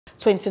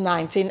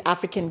2019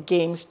 African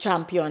Games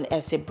champion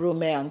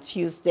Brume on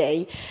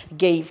Tuesday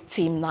gave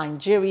Team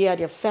Nigeria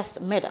their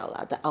first medal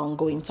at the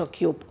ongoing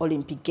Tokyo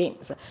Olympic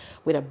Games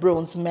with a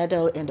bronze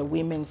medal in the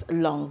women's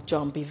long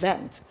jump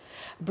event.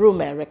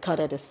 Brume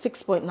recorded a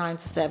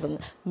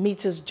 6.97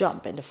 meters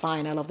jump in the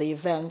final of the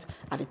event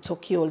at the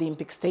Tokyo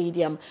Olympic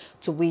Stadium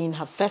to win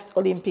her first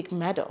Olympic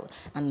medal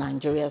and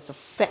Nigeria's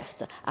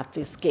first at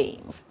these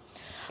games.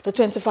 The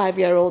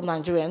 25-year-old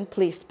Nigerian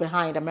placed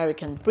behind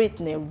American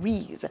Brittany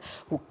Reese,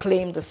 who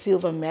claimed the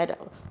silver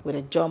medal with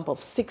a jump of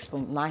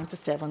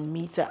 6.97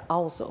 meters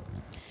also.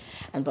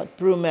 But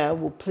Brume,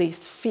 who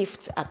placed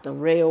fifth at the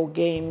Rio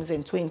Games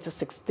in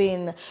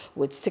 2016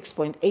 with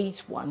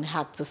 6.81,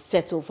 had to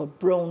settle for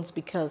bronze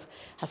because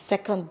her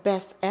second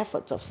best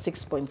effort of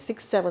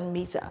 6.67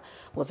 meters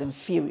was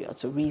inferior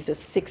to Reese's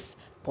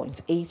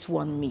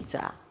 6.81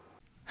 meters.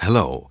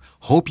 Hello,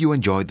 hope you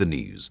enjoyed the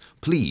news.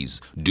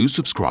 Please do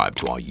subscribe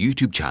to our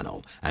YouTube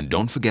channel and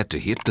don't forget to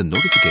hit the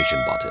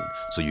notification button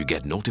so you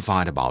get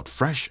notified about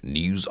fresh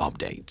news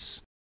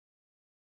updates.